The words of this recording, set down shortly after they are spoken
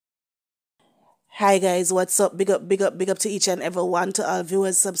Hi guys, what's up? Big up to each and every one, to all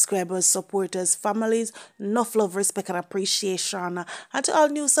viewers, subscribers, supporters, families, enough love, respect and appreciation. And to all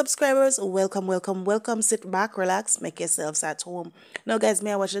new subscribers, welcome. Sit back, relax, make yourselves at home. Now guys,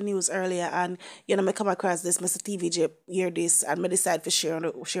 I watched the news earlier and me come across this Mr. TVJ hear this and me decide to share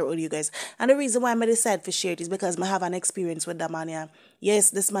it with you guys. And the reason why I decide to share it is because I have an experience with that man here.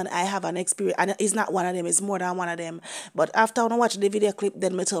 Yes, this man, I have an experience, and it's not one of them, it's more than one of them. But after I watch the video clip,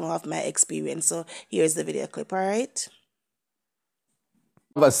 then me turn off my experience. So here's the video clip, alright?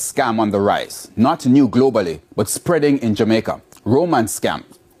 A scam on the rise, not new globally, but spreading in Jamaica. Romance scam,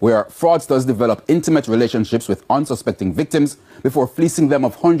 where fraudsters develop intimate relationships with unsuspecting victims before fleecing them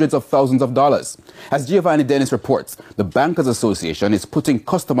of hundreds of thousands of dollars. As Giovanni Dennis reports, the Bankers Association is putting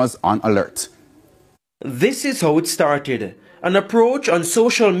customers on alert. This is how it started. An approach on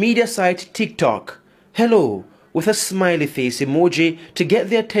social media site TikTok. Hello, with a smiley face emoji to get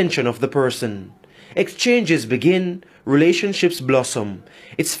the attention of the person. Exchanges begin, relationships blossom.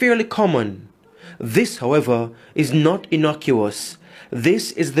 It's fairly common. This, however, is not innocuous.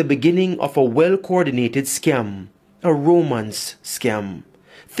 This is the beginning of a well-coordinated scam. A romance scam.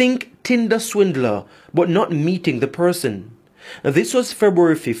 Think Tinder swindler, but not meeting the person. This was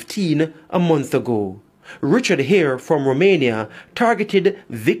February 15, a month ago. Richard here from Romania targeted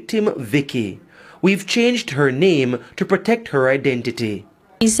victim Vicky. We've changed her name to protect her identity.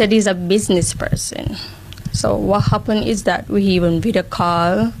 He said he's a business person. So what happened is that we even video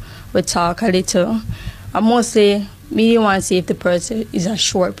call, we talk a little. And mostly, we want to see if the person is a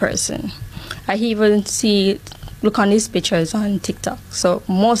short person. I even look on his pictures on TikTok. So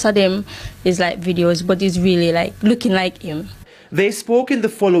most of them is like videos, but it's really like looking like him. They spoke in the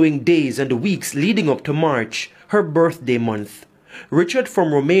following days and weeks leading up to March, her birthday month. Richard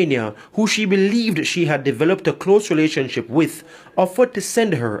from Romania, who she believed she had developed a close relationship with, offered to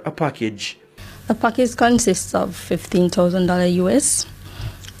send her a package. The package consists of $15,000 US,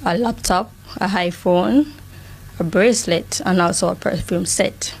 a laptop, a iPhone, a bracelet, and also a perfume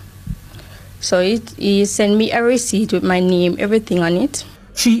set. So he sent me a receipt with my name, everything on it.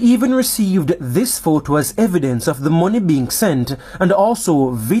 She even received this photo as evidence of the money being sent, and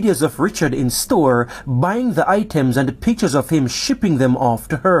also videos of Richard in store buying the items and pictures of him shipping them off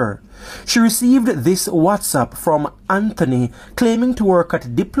to her. She received this WhatsApp from Anthony claiming to work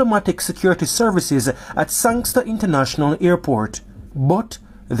at Diplomatic Security Services at Sangster International Airport. But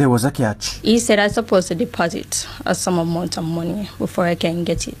there was a catch. He said I'm supposed to deposit a some amount of money before I can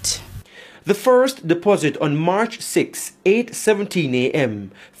get it. The first deposit on March 6, 8:17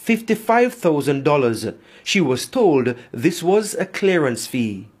 a.m., $55,000. She was told this was a clearance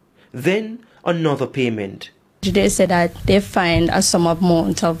fee. Then another payment. They said that they find a sum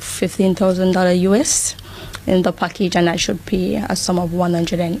amount of $15,000 US in the package, and I should pay a sum of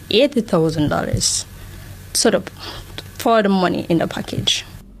 $180,000 for the money in the package.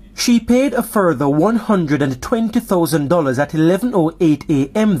 She paid a further $120,000 at 11:08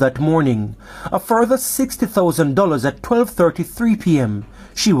 a.m. that morning, a further $60,000 at 12:33 p.m.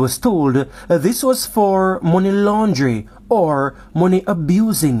 She was told this was for money laundry or money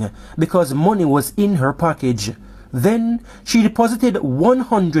abusing because money was in her package. Then she deposited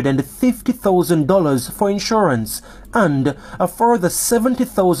 $150,000 for insurance and a further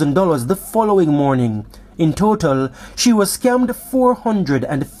 $70,000 the following morning. In total, she was scammed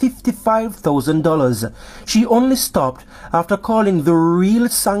 $455,000. She only stopped after calling the real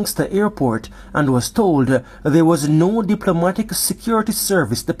Sangster Airport and was told there was no diplomatic security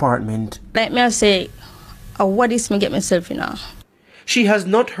service department. Let me say, what is me get myself in now? She has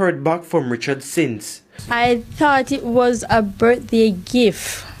not heard back from Richard since. I thought it was a birthday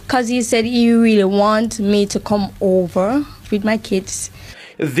gift because he said he really want me to come over with my kids.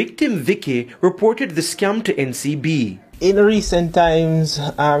 Victim Vicky reported the scam to NCB. In recent times,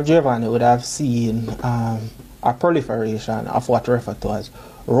 Giovanni would have seen a proliferation of what referred to as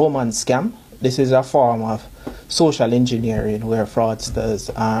romance scam. This is a form of social engineering where fraudsters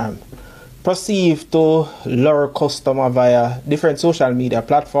perceive to lure customer via different social media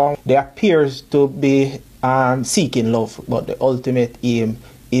platforms. They appear to be seeking love, but the ultimate aim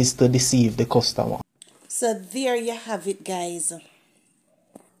is to deceive the customer. So there you have it, guys.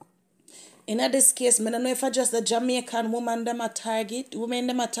 In this case, I don't know if I just the Jamaican women them a target, or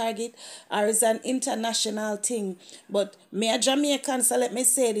it's an international thing. But me a Jamaican, so let me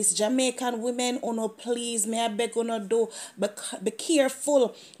say this, Jamaican women, please, me I beg do, be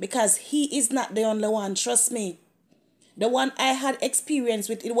careful, because he is not the only one, trust me. The one I had experience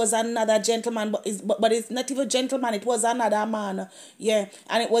with, it was another gentleman, but it's not even a gentleman, it was another man. Yeah.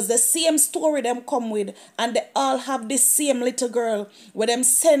 And it was the same story them come with. And they all have the same little girl where them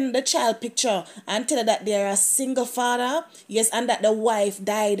send the child picture and tell her that they're a single father. Yes, and that the wife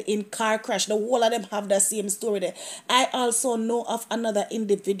died in car crash. The whole of them have the same story there. I also know of another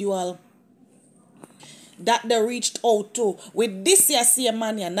individual that they reached out to with this here same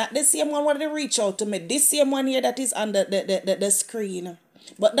man here, not the same one where they reach out to me, this same one here that is on the screen.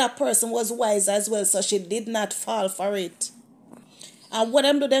 But that person was wise as well, so she did not fall for it. And what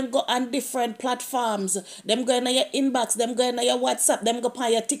them do, them go on different platforms. Them go in your inbox, them go in your WhatsApp, them go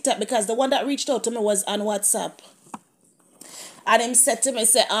on your TikTok, because the one that reached out to me was on WhatsApp. And him said to me,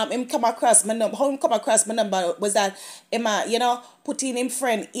 say, him come across my number. How him come across my number was that him, put in him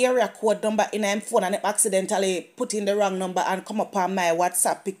friend area code number in him phone, and him accidentally put in the wrong number and come up on my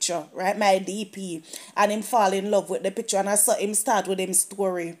WhatsApp picture, right? My DP. And him fall in love with the picture, and I saw him start with him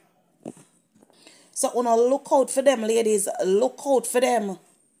story. So, look out for them, ladies. Look out for them.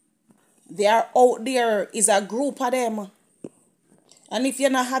 They are out there. Is a group of them. And if you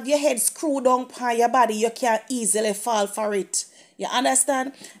not have your head screwed on by your body, you can easily fall for it. You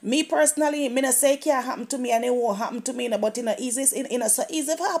understand? Me personally, me not say it can't happen to me and it won't happen to me, but it's so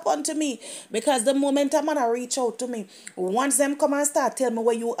easy to happen to me. Because the moment a man reach out to me, once them come and start tell me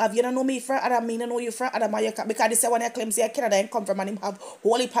where you have, you don't know me from Adam, me don't know you from Adam, because they say when you claim say Canada and come from and him have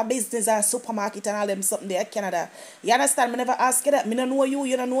whole heap of business and supermarket and all them something there Canada. You understand? Me never ask you that. Me don't know you,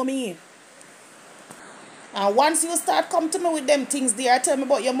 you don't know me. And once you start come to me with them things there, tell me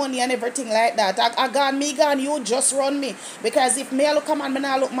about your money and everything like that. I gone, you just run me. Because if me look a man, me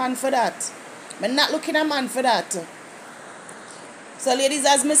not look man for that. Me not looking a man for that. So ladies,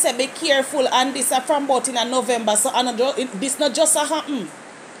 as me say, be careful. And this are from about in November. So this not just a happen.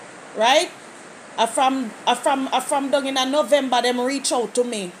 Right? I from down in November, them reach out to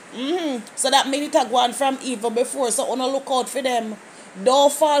me. So that made it a go on from even before. So wanna look out for them.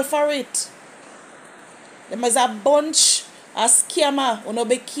 Don't fall for it. Them is a bunch of scammer. You know,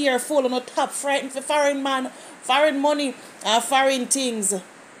 be careful. You know, top frightened for foreign man, foreign money, and foreign things.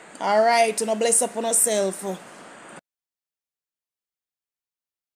 Alright, you know, bless up on yourself.